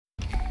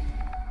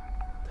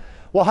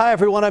Well, hi,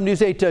 everyone. I'm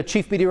News 8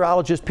 Chief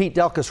Meteorologist Pete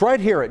Delkus right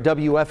here at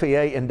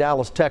WFAA in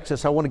Dallas,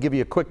 Texas. I want to give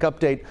you a quick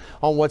update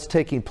on what's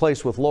taking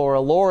place with Laura.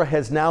 Laura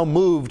has now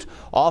moved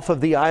off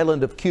of the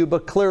island of Cuba,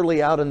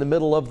 clearly out in the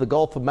middle of the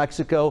Gulf of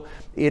Mexico.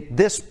 At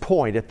this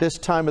point, at this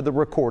time of the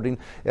recording,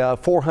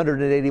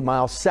 480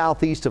 miles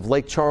southeast of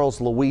Lake Charles,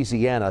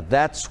 Louisiana.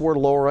 That's where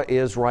Laura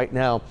is right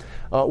now.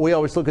 We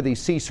always look at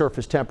these sea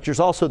surface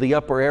temperatures, also the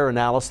upper air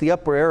analysis. The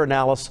upper air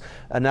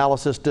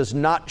analysis does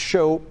not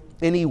show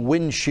any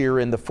wind shear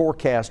in the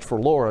forecast for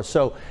Laura.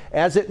 So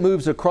as it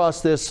moves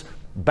across this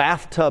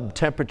bathtub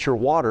temperature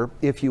water,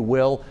 if you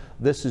will,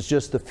 this is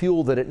just the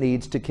fuel that it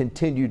needs to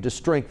continue to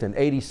strengthen.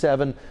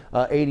 87,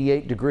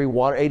 88 degree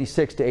water,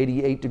 86 to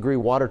 88 degree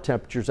water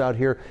temperatures out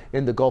here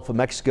in the Gulf of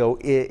Mexico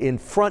in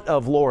front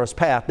of Laura's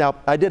path. Now,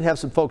 I did have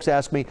some folks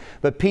ask me,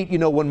 but Pete, you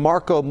know, when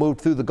Marco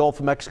moved through the Gulf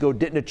of Mexico,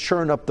 didn't it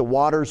churn up the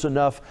waters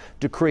enough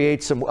to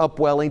create some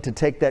upwelling to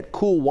take that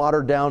cool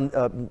water down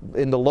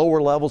in the lower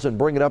levels and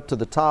bring it up to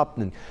the top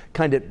and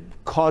kind of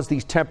cause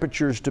these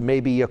temperatures to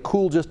maybe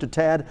cool just a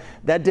tad?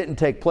 That didn't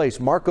take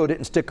place. Marco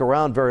didn't stick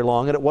around very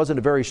long, and it wasn't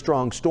a very strong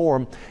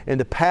storm. And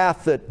the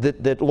path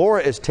that Laura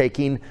is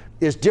taking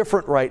is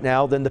different right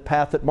now than the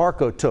path that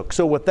Marco took.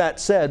 So with that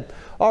said,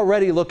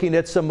 already looking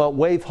at some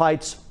wave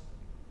heights.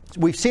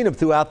 We've seen them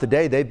throughout the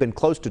day. They've been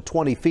close to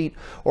 20 feet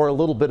or a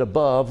little bit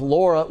above.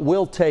 Laura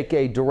will take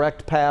a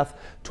direct path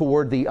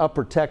toward the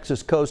upper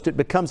Texas coast. It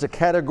becomes a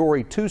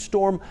Category 2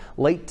 storm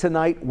late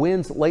tonight.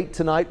 Winds late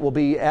tonight will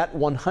be at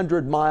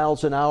 100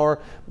 miles an hour,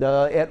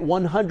 at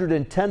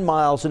 110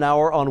 miles an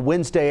hour on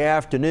Wednesday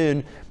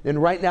afternoon. And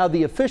right now,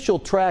 the official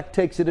track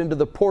takes it into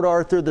the Port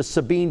Arthur, the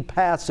Sabine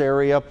Pass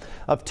area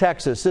of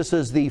Texas. This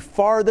is the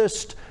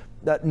farthest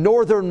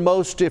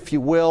northernmost, if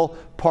you will,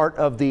 part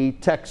of the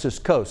Texas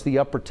coast, the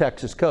upper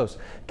Texas coast.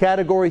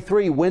 Category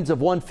 3, winds of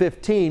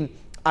 115.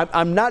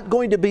 I'm not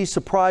going to be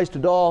surprised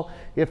at all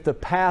if the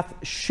path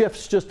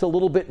shifts just a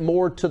little bit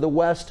more to the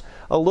west,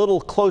 a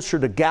little closer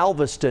to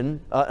Galveston.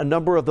 A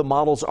number of the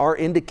models are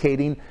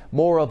indicating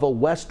more of a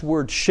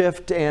westward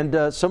shift,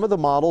 and some of the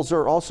models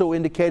are also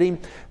indicating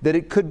that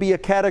it could be a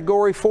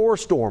Category 4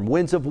 storm,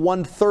 winds of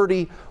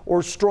 130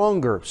 or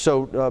stronger.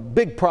 So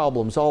big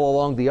problems all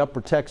along the upper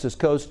Texas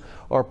coast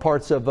or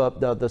parts of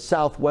the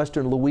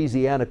southwestern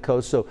Louisiana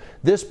coast. So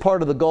this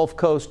part of the Gulf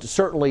Coast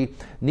certainly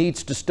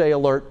needs to stay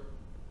alert.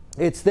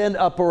 It's then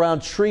up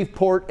around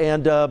Shreveport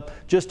and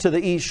just to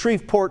the east,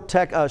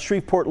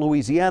 Shreveport,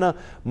 Louisiana,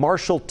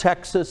 Marshall,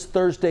 Texas,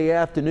 Thursday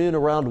afternoon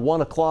around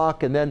 1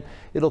 o'clock, and then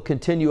it'll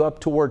continue up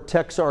toward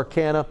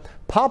Texarkana,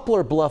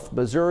 Poplar Bluff,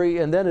 Missouri,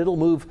 and then it'll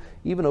move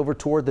even over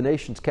toward the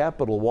nation's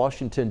capital,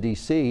 Washington,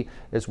 D.C.,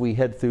 as we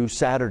head through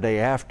Saturday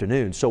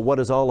afternoon. So what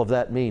does all of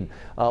that mean?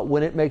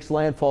 When it makes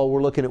landfall,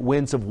 we're looking at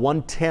winds of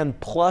 110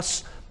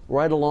 plus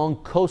right along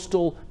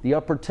the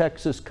upper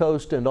Texas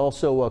coast and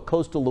also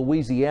coastal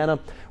Louisiana.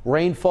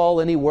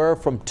 Rainfall anywhere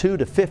from 2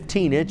 to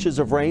 15 inches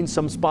of rain.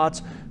 Some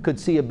spots could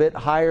see a bit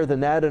higher than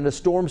that, and a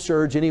storm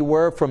surge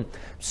anywhere from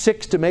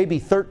 6 to maybe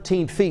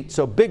 13 feet.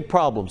 So big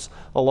problems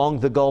along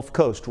the Gulf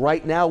Coast.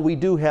 Right now we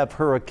do have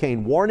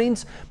hurricane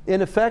warnings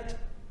in effect.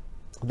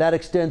 That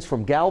extends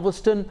from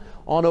Galveston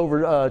on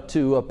over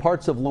to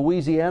parts of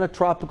Louisiana.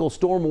 Tropical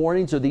storm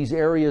warnings are these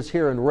areas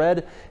here in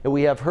red, and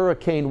we have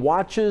hurricane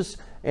watches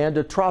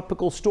and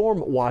tropical storm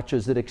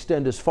watches that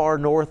extend as far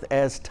north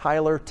as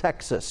Tyler,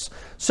 Texas.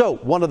 So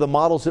one of the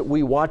models that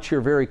we watch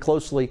here very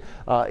closely,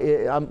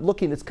 I'm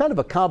looking, it's kind of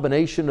a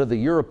combination of the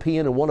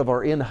European and one of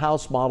our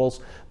in-house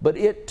models, but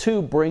it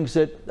too brings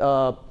it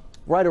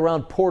right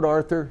around Port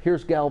Arthur.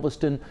 Here's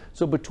Galveston.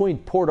 So between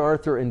Port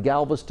Arthur and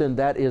Galveston,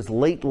 that is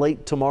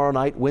late tomorrow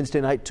night, Wednesday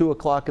night, 2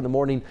 o'clock in the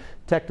morning,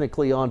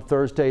 technically on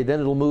Thursday.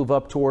 Then it'll move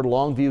up toward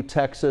Longview,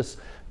 Texas,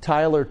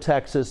 Tyler,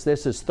 Texas.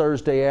 This is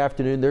Thursday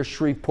afternoon. There's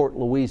Shreveport,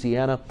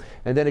 Louisiana,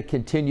 and then it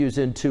continues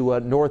into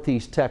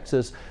northeast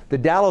Texas. The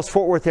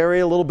Dallas-Fort Worth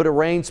area, a little bit of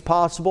rain's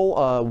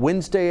possible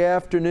Wednesday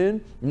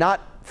afternoon.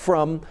 Not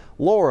from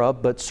Laura,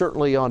 but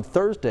certainly on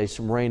Thursday,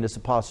 some rain is a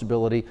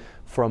possibility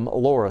from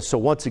Laura. So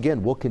once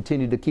again, we'll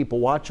continue to keep a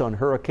watch on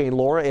Hurricane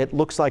Laura. It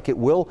looks like it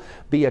will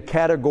be a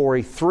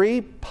Category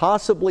 3,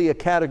 possibly a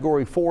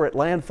Category 4 at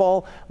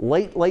landfall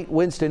late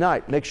Wednesday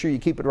night. Make sure you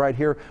keep it right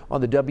here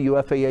on the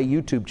WFAA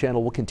YouTube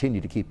channel. We'll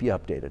continue to keep you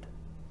updated.